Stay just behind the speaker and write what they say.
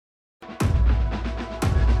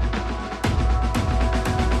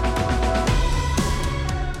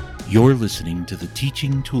You're listening to the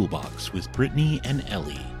Teaching Toolbox with Brittany and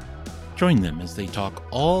Ellie. Join them as they talk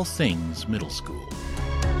all things middle school.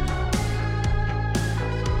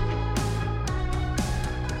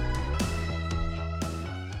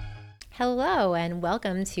 Hello, and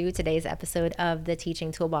welcome to today's episode of the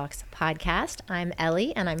Teaching Toolbox podcast. I'm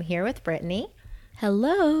Ellie, and I'm here with Brittany.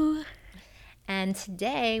 Hello. And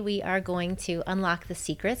today we are going to unlock the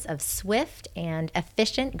secrets of swift and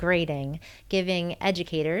efficient grading, giving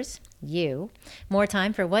educators, you, more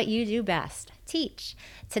time for what you do best, teach.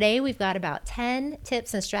 Today we've got about 10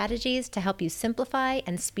 tips and strategies to help you simplify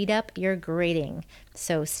and speed up your grading.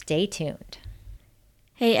 So stay tuned.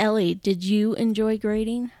 Hey, Ellie, did you enjoy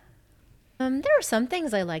grading? There were some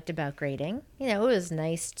things I liked about grading. It was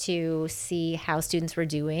nice to see how students were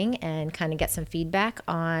doing and kind of get some feedback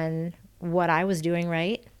on what I was doing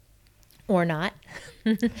right or not.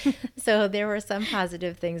 So there were some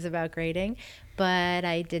positive things about grading, but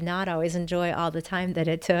I did not always enjoy all the time that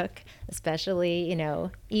it took, especially,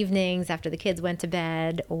 evenings after the kids went to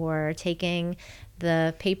bed, or taking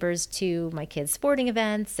the papers to my kids' sporting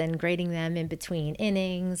events and grading them in between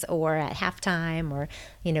innings or at halftime or,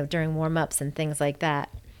 during warm-ups and things like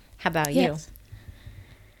that. How about you?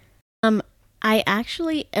 I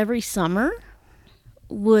actually every summer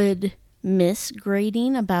would miss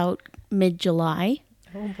grading about mid-July.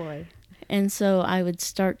 Oh boy. And so I would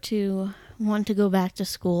start to want to go back to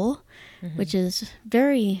school, which is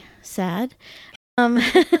very sad. No,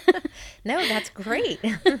 that's great.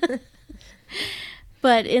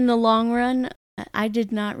 But in the long run, I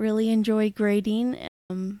did not really enjoy grading.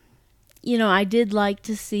 I did like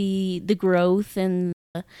to see the growth and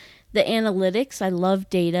the analytics. I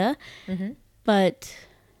love data, but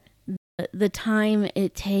the time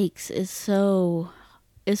it takes is so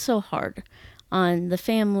hard on the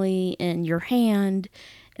family and your hand,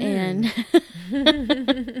 and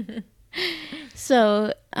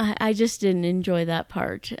so I just didn't enjoy that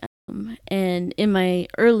part. And in my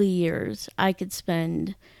early years, I could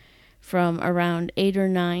spend from around 8 or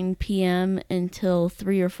 9 p.m. until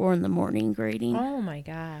 3 or 4 in the morning grading. Oh my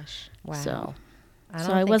gosh! Wow.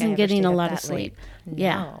 I wasn't getting a lot of sleep. No,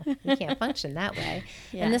 Yeah. You can't function that way.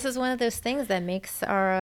 Yeah. And this is one of those things that makes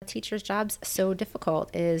our teachers' jobs so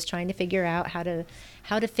difficult, is trying to figure out how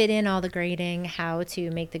to fit in all the grading, how to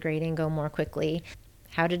make the grading go more quickly,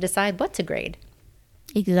 how to decide what to grade.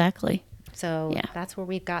 Exactly. So That's where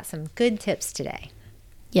we've got some good tips today.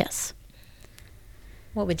 Yes.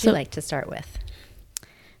 What would you like to start with?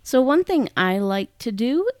 So one thing I like to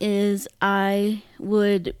do is I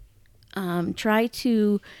would try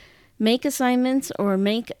to make assignments or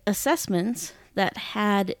make assessments that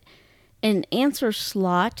had an answer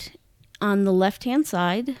slot on the left-hand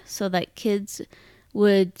side, so that kids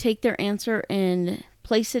would take their answer and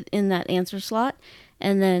place it in that answer slot,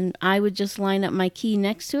 and then I would just line up my key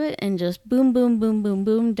next to it and just boom, boom, boom, boom,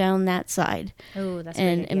 boom down that side. Oh, that's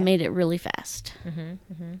and great. It made it really fast.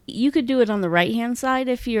 You could do it on the right-hand side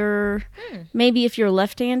if you're maybe if you're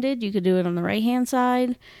left-handed, you could do it on the right-hand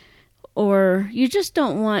side. Or you just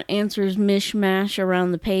don't want answers mishmash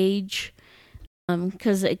around the page,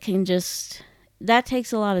 because it can that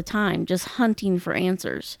takes a lot of time, just hunting for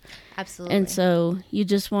answers. Absolutely. And so you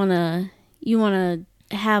just want to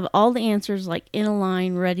have all the answers like in a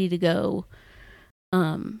line, ready to go,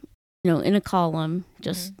 in a column.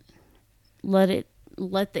 Just let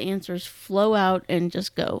the answers flow out and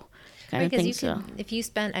just go. Kind of thing. If you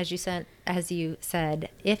spent, as you said,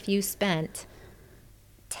 if you spent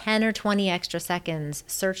 10 or 20 extra seconds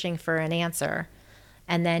searching for an answer,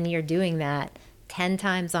 and then you're doing that 10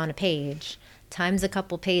 times on a page, times a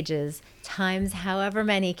couple pages, times however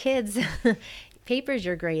many kids' papers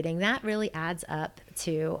you're grading, that really adds up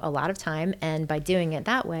to a lot of time. And by doing it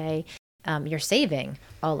that way, you're saving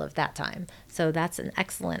all of that time. So that's an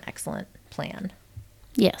excellent, excellent plan.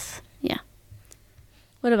 Yes. Yeah.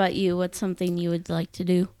 What about you? What's something you would like to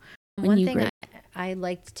do when One you thing grade? I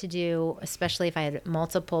liked to do, especially if I had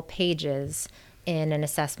multiple pages in an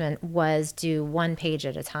assessment, was do one page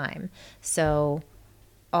at a time. So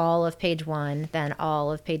all of page 1, then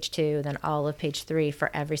all of page 2, then all of page 3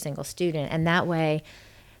 for every single student. And that way,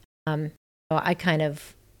 I kind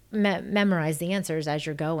of memorize the answers as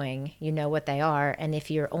you're going. You know what they are. And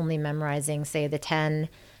if you're only memorizing, say, the 10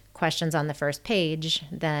 questions on the first page,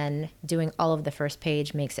 then doing all of the first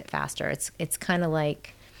page makes it faster. It's kind of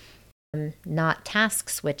like not task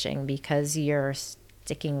switching, because you're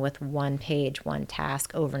sticking with one page, one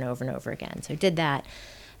task over and over and over again. So I did that.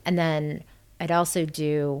 And then I'd also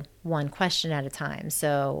do one question at a time.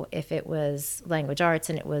 So if it was language arts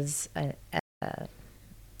and it was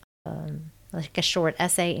like a short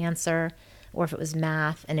essay answer, or if it was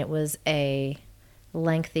math and it was a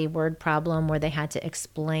lengthy word problem where they had to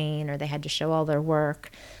explain or they had to show all their work,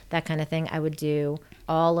 that kind of thing, I would do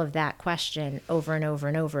all of that question over and over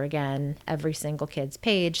and over again, every single kid's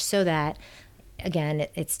page, so that, again,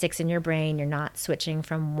 it sticks in your brain. You're not switching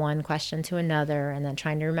from one question to another and then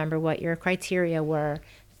trying to remember what your criteria were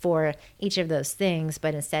for each of those things,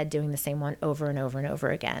 but instead doing the same one over and over and over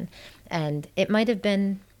again. And it might have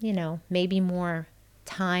been, maybe more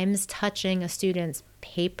times touching a student's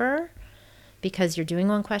paper because you're doing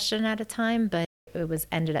one question at a time, but it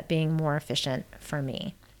ended up being more efficient for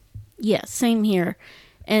me. Yeah, same here.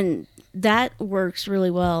 And that works really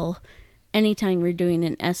well anytime you're doing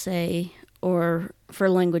an essay or for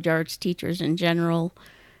language arts teachers in general.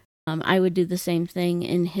 I would do the same thing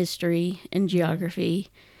in history and geography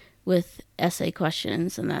with essay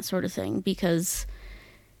questions and that sort of thing, because,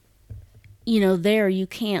 there you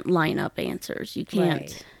can't line up answers. You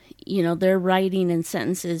can't, they're writing in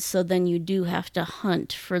sentences, so then you do have to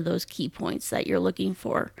hunt for those key points that you're looking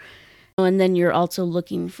for. And then you're also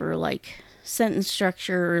looking for like sentence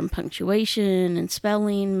structure and punctuation and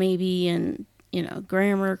spelling maybe, and,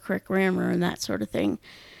 grammar, correct grammar and that sort of thing.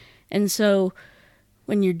 And so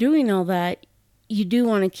when you're doing all that, you do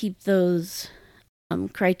want to keep those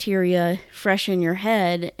criteria fresh in your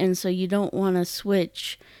head. And so you don't want to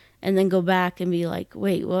switch and then go back and be like,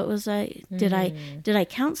 wait, what was I? Did I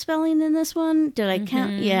count spelling in this one? Did I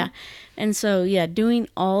count? Yeah. And so, doing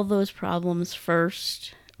all those problems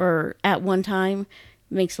first or at one time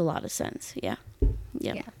makes a lot of sense. Yeah.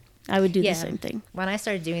 I would do the same thing. When I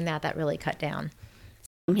started doing that, that really cut down.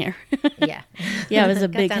 I'm here. Yeah. Yeah, it was a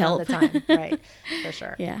big help. All the time. Right. For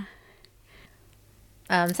sure. Yeah.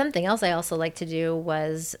 Something else I also like to do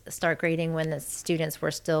was start grading when the students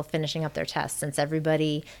were still finishing up their tests, since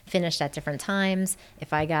everybody finished at different times.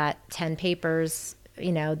 If I got 10 papers,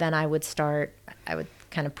 then I would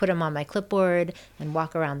kind of put them on my clipboard and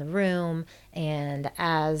walk around the room. And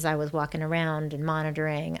as I was walking around and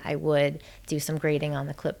monitoring, I would do some grading on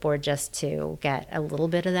the clipboard just to get a little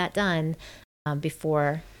bit of that done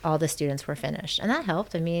before all the students were finished. And that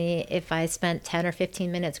helped. I mean, if I spent 10 or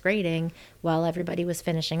 15 minutes grading while everybody was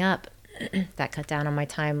finishing up, that cut down on my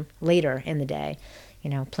time later in the day,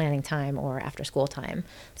 planning time or after school time.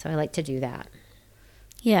 So I like to do that.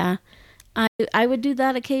 Yeah. I would do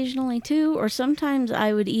that occasionally too, or sometimes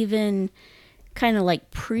I would even kind of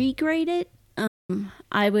like pre-grade it.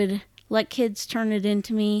 I would let kids turn it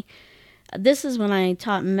into me. This is when I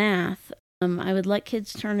taught math. I would let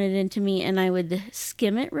kids turn it into me and I would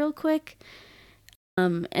skim it real quick.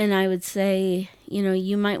 And I would say,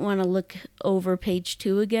 you might want to look over page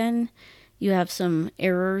 2 again. You have some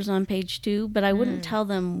errors on page 2, but I wouldn't tell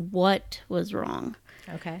them what was wrong.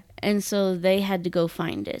 Okay. And so they had to go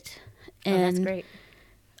find it. And that's great.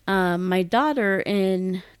 My daughter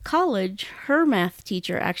in college, her math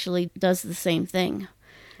teacher actually does the same thing.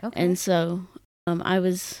 Okay. And so I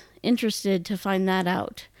was interested to find that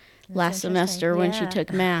out last semester when she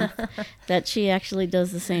took math, that she actually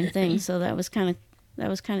does the same thing. So that was kind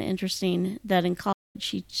of interesting that in college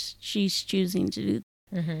she's choosing to do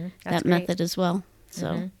that method as well.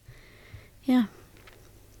 So yeah.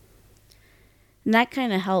 And that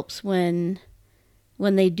kind of helps when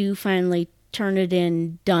they do finally turn it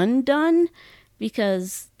in done,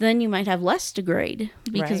 because then you might have less to grade,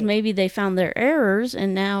 because maybe they found their errors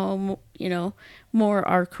and now, more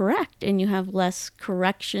are correct, and you have less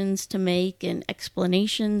corrections to make and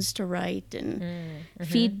explanations to write and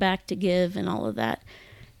feedback to give and all of that.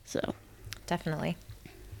 So definitely.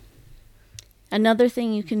 Another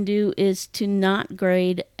thing you can do is to not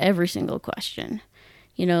grade every single question.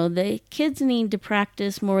 The kids need to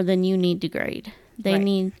practice more than you need to grade.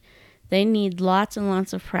 They need lots and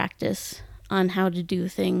lots of practice on how to do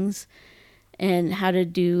things and how to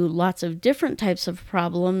do lots of different types of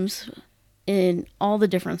problems in all the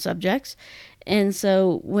different subjects. And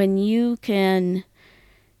so when you can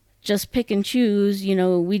just pick and choose,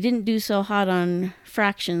 we didn't do so hot on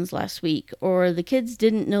fractions last week, or the kids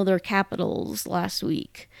didn't know their capitals last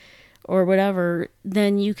week, or whatever,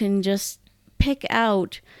 then you can just pick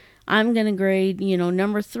out, I'm going to grade,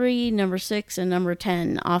 number 3, number 6, and number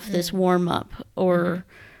 10 off this warm up or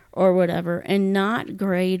whatever, and not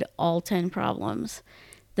grade all 10 problems.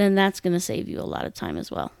 Then that's going to save you a lot of time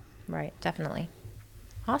as well. Right. Definitely.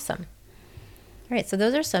 Awesome. All right. So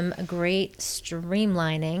those are some great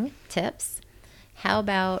streamlining tips. How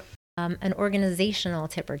about an organizational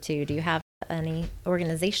tip or two? Do you have any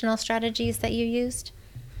organizational strategies that you used?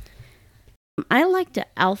 I like to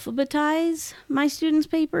alphabetize my students'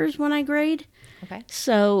 papers when I grade. Okay.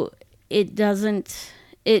 So it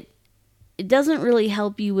it doesn't really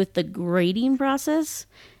help you with the grading process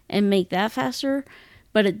and make that faster,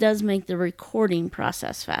 but it does make the recording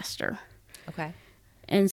process faster. Okay.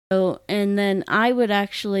 And then I would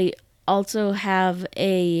actually also have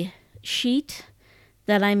a sheet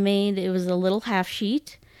that I made. It was a little half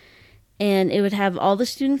sheet, and it would have all the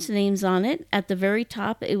students' names on it. At the very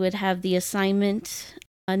top, it would have the assignment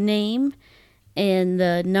name and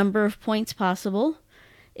the number of points possible.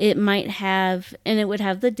 It might have, and it would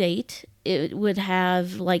have the date. It would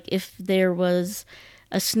have, like, if there was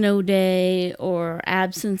a snow day or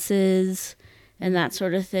absences and that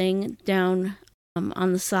sort of thing down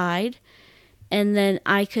on the side. And then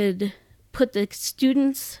I could put the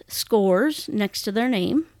students' scores next to their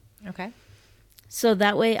name. Okay. So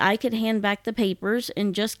that way I could hand back the papers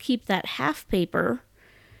and just keep that half paper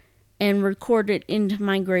and record it into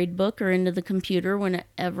my grade book or into the computer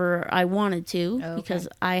whenever I wanted to, because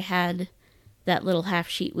I had that little half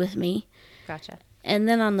sheet with me. Gotcha. And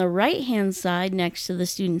then on the right-hand side, next to the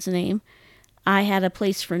student's name, I had a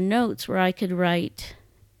place for notes where I could write,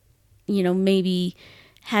 maybe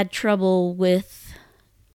had trouble with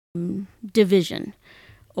division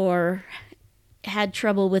or had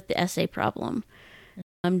trouble with the essay problem,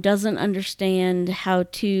 doesn't understand how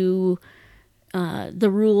to, the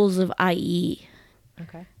rules of IE.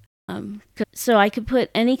 Okay. So I could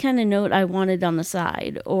put any kind of note I wanted on the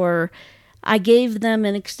side, or I gave them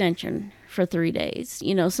an extension for 3 days,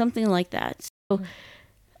 something like that. So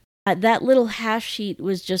that little half sheet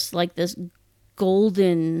was just like this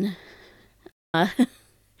golden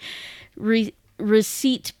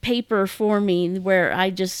receipt paper for me, where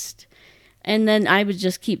and then I would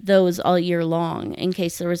just keep those all year long in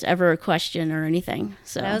case there was ever a question or anything.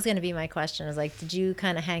 So that was going to be my question, is like, did you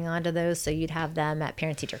kind of hang on to those so you'd have them at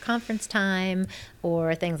parent-teacher conference time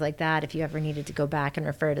or things like that if you ever needed to go back and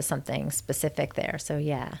refer to something specific there? So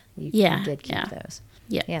you did keep those.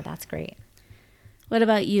 Yeah, that's great. What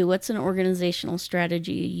about you? What's an organizational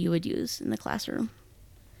strategy you would use in the classroom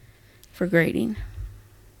for grading?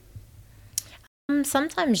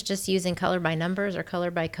 Sometimes just using color by numbers or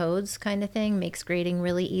color by codes kind of thing makes grading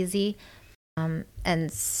really easy.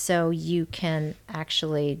 And so you can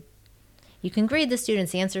grade the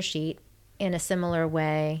student's answer sheet in a similar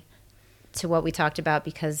way to what we talked about,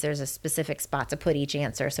 because there's a specific spot to put each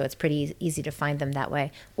answer, so it's pretty easy to find them that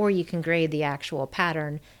way. Or you can grade the actual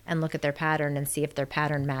pattern and look at their pattern and see if their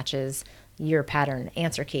pattern matches your pattern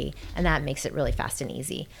answer key, and that makes it really fast and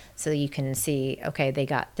easy. So you can see, okay,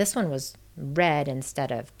 this one was red instead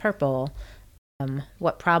of purple.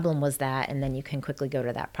 What problem was that? And then you can quickly go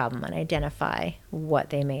to that problem and identify what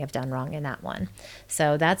they may have done wrong in that one.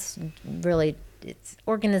 So that's really, it's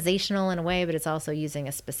organizational in a way, but it's also using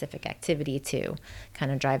a specific activity to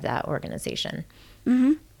kind of drive that organization.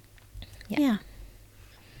 Mm-hmm. Yeah.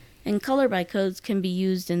 And color by codes can be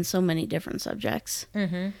used in so many different subjects.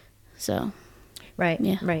 Mm-hmm. So. Right.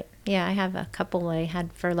 Yeah, I have a couple I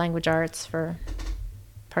had for language arts, for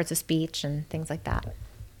parts of speech and things like that.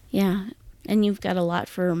 Yeah. And you've got a lot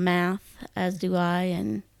for math, as do I,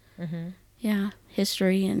 and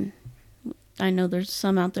history, and I know there's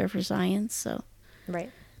some out there for science, so right.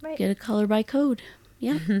 Get a color by code.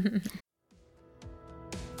 Yeah.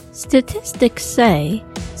 Statistics say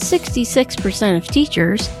 66% of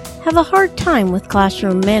teachers have a hard time with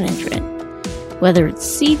classroom management, whether it's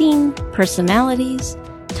seating, personalities,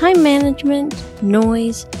 time management,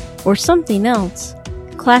 noise, or something else.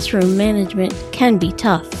 Classroom management can be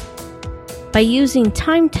tough. By using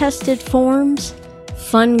time-tested forms,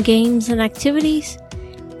 fun games and activities,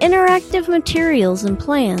 interactive materials and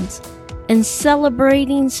plans, and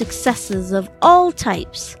celebrating successes of all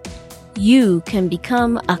types, you can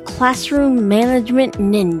become a classroom management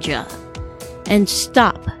ninja and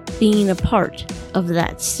stop being a part of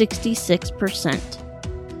that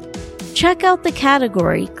 66%. Check out the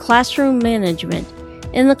category Classroom Management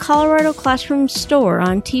in the Colorado Classroom store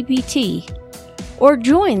on TPT, or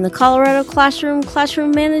join the Colorado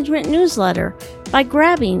Classroom Management newsletter by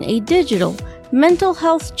grabbing a digital mental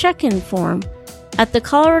health check-in form at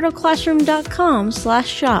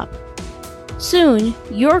thecoloradoclassroom.com/shop. Soon,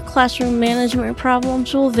 your classroom management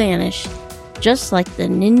problems will vanish, just like the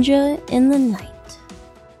ninja in the night.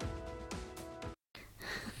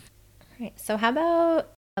 Right. So how about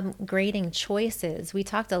grading choices? We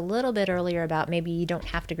talked a little bit earlier about maybe you don't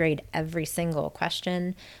have to grade every single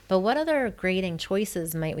question, but what other grading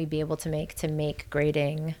choices might we be able to make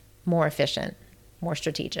grading more efficient, more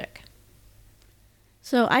strategic?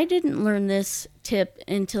 So I didn't learn this tip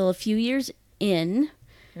until a few years in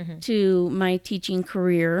to my teaching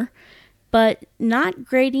career, but not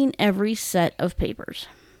grading every set of papers.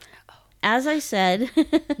 as I said,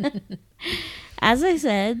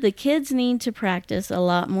 the kids need to practice a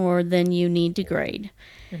lot more than you need to grade.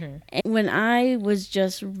 And when I was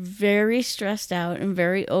just very stressed out and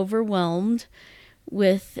very overwhelmed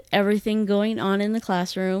with everything going on in the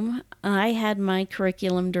classroom, I had my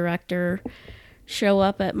curriculum director show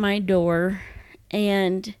up at my door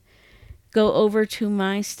and go over to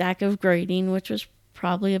my stack of grading, which was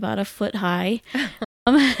probably about a foot high.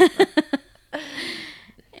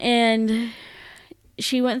 And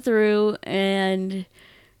she went through and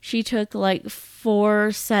she took like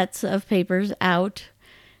 4 sets of papers out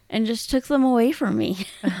and just took them away from me.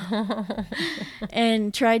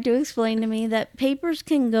 And tried to explain to me that papers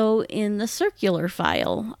can go in the circular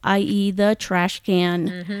file, i.e. the trash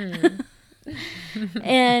can.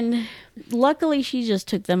 And luckily she just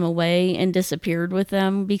took them away and disappeared with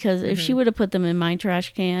them, because if she would have put them in my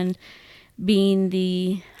trash can, being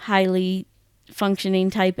the highly functioning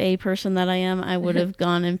type A person that I am, I would have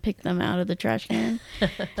gone and picked them out of the trash can.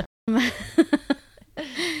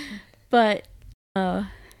 But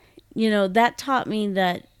that taught me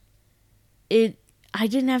that I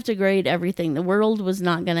didn't have to grade everything. The world was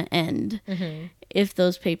not going to end if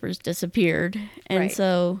those papers disappeared. And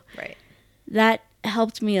so that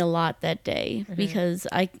helped me a lot that day, because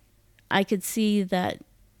I could see that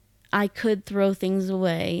I could throw things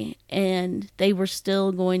away and they were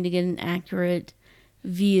still going to get an accurate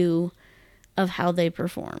view of how they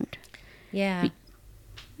performed. Yeah.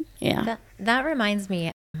 That reminds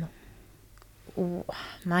me,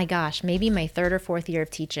 my gosh, maybe my 3rd or 4th year of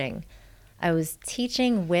teaching, I was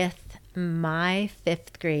teaching with my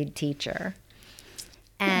 5th grade teacher.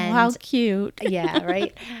 And how cute. Yeah,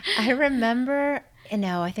 right. I remember,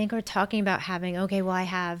 I think we're talking about having, I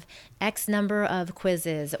have X number of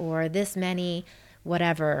quizzes or this many,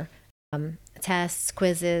 whatever, tests,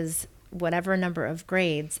 quizzes, whatever number of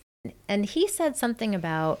grades. And he said something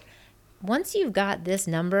about, once you've got this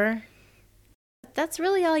number, that's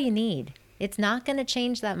really all you need. It's not going to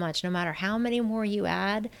change that much. No matter how many more you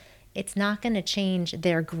add, it's not going to change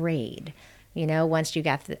their grade, once you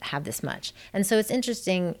have this much. And so it's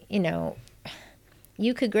interesting,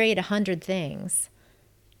 you could grade 100 things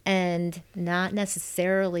and not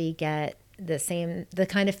necessarily get the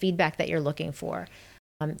kind of feedback that you're looking for.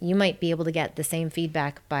 You might be able to get the same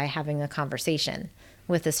feedback by having a conversation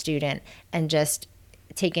with a student and just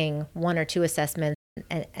taking 1 or 2 assessments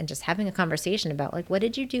and just having a conversation about, like, what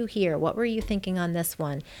did you do here? What were you thinking on this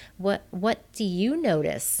one? What do you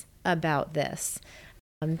notice about this?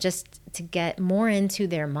 Just to get more into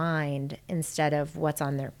their mind instead of what's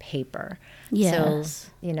on their paper.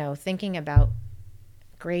 Yes. So, thinking about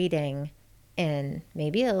grading in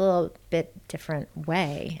maybe a little bit different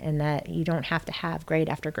way, and that you don't have to have grade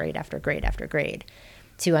after grade after grade after grade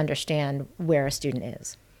to understand where a student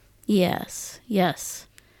is. Yes.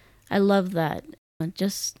 I love that.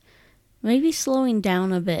 Just maybe slowing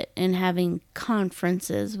down a bit and having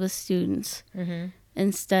conferences with students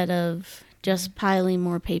instead of just piling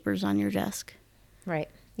more papers on your desk. Right.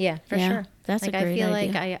 Yeah, for sure. That's a great idea. I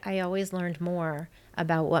feel like I always learned more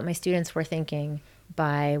about what my students were thinking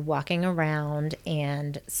by walking around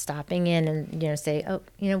and stopping in and, say,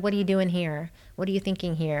 what are you doing here? What are you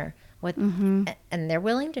thinking here? What? And they're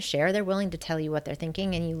willing to share. They're willing to tell you what they're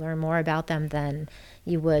thinking, and you learn more about them than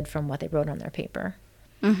you would from what they wrote on their paper.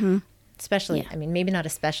 Especially, maybe not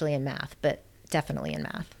especially in math, but definitely in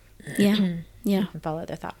math. Yeah. You can follow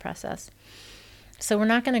their thought process. So we're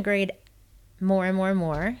not going to grade more and more and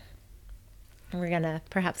more. We're going to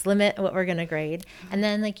perhaps limit what we're going to grade. And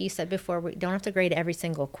then, like you said before, we don't have to grade every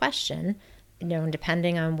single question.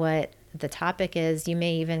 Depending on what the topic is, you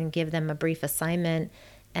may even give them a brief assignment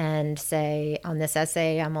and say, on this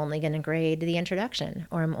essay, I'm only going to grade the introduction,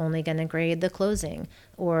 or I'm only going to grade the closing,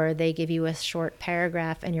 or they give you a short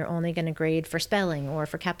paragraph and you're only going to grade for spelling or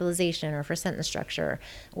for capitalization or for sentence structure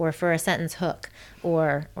or for a sentence hook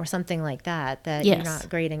or something like that, you're not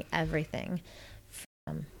grading everything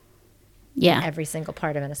from every single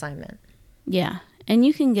part of an assignment. Yeah. And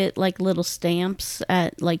you can get like little stamps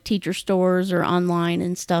at like teacher stores or online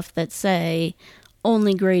and stuff that say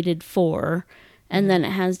only graded for. And then it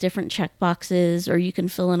has different check boxes, or you can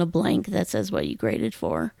fill in a blank that says what you graded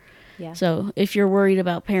for. Yeah. So if you're worried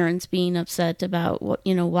about parents being upset about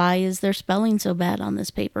why is their spelling so bad on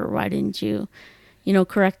this paper? Why didn't you,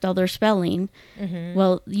 correct all their spelling?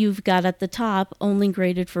 Well, you've got at the top only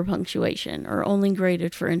graded for punctuation or only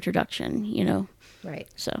graded for introduction, Right.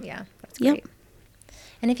 So yeah, that's great.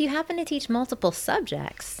 And if you happen to teach multiple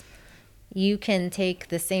subjects, you can take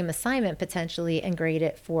the same assignment potentially and grade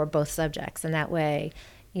it for both subjects. And that way,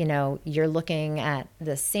 you're looking at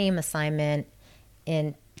the same assignment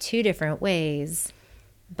in two different ways,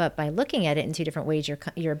 but by looking at it in two different ways,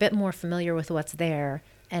 you're a bit more familiar with what's there,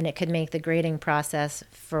 and it could make the grading process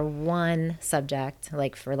for one subject,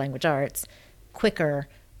 like for language arts, quicker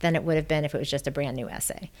than it would have been if it was just a brand new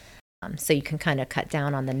essay. So you can kind of cut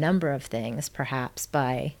down on the number of things, perhaps,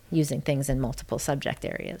 by using things in multiple subject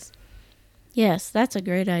areas. Yes, that's a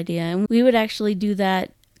great idea. And we would actually do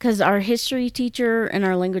that because our history teacher and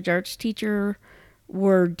our language arts teacher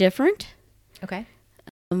were different. Okay.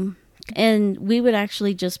 And we would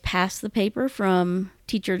actually just pass the paper from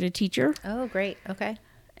teacher to teacher. Oh, great. Okay.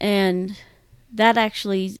 And that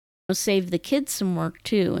actually saved the kids some work,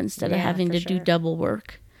 too, instead of having to do double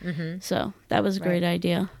work. Mm-hmm. So that was a great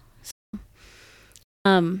idea.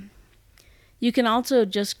 You can also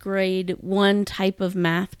just grade one type of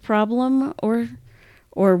math problem or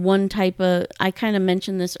one type of, I kind of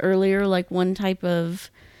mentioned this earlier, like one type of,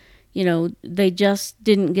 they just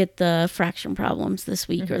didn't get the fraction problems this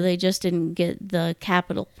week, or they just didn't get the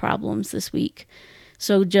capital problems this week.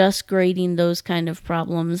 So just grading those kind of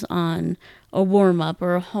problems on a warm-up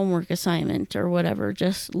or a homework assignment or whatever,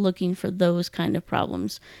 just looking for those kind of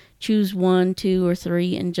problems. Choose 1, 2, or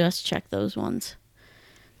 3 and just check those ones.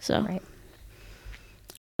 So right.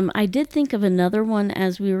 I did think of another one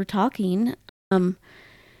as we were talking.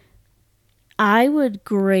 I would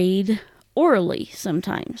grade orally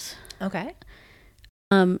sometimes. Okay.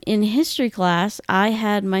 In history class, I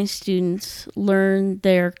had my students learn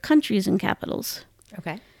their countries and capitals.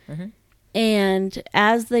 Okay. Mm-hmm. And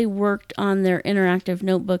as they worked on their interactive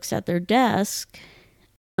notebooks at their desk,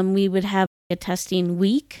 we would have a testing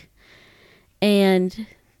week, and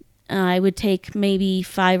I would take maybe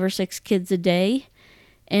 5 or 6 kids a day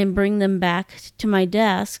and bring them back to my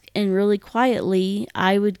desk, and really quietly,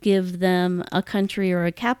 I would give them a country or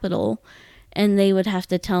a capital, and they would have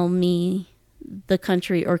to tell me the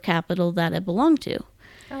country or capital that it belonged to.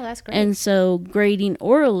 Oh, that's great. And so grading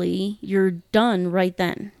orally, you're done right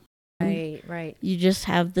then. Right. You just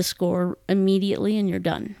have the score immediately and you're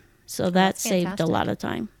done. So that saved a lot of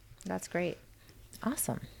time. That's great.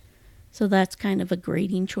 Awesome. So that's kind of a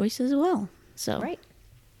grading choice as well. So Right.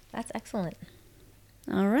 That's excellent.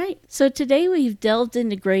 All right. So today we've delved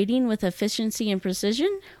into grading with efficiency and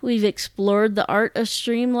precision. We've explored the art of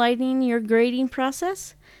streamlining your grading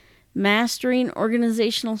process, mastering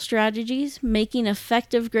organizational strategies, making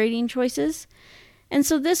effective grading choices. And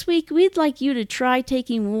so this week, we'd like you to try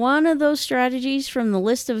taking one of those strategies from the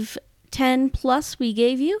list of 10 plus we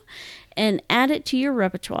gave you and add it to your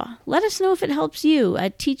repertoire. Let us know if it helps you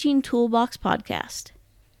at Teaching Toolbox Podcast.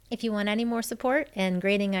 If you want any more support and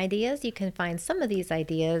grading ideas, you can find some of these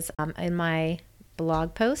ideas in my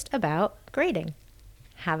blog post about grading.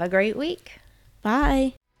 Have a great week.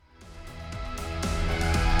 Bye.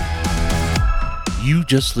 You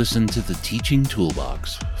just listened to the Teaching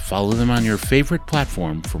Toolbox. Follow them on your favorite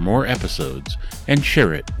platform for more episodes and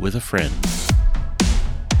share it with a friend.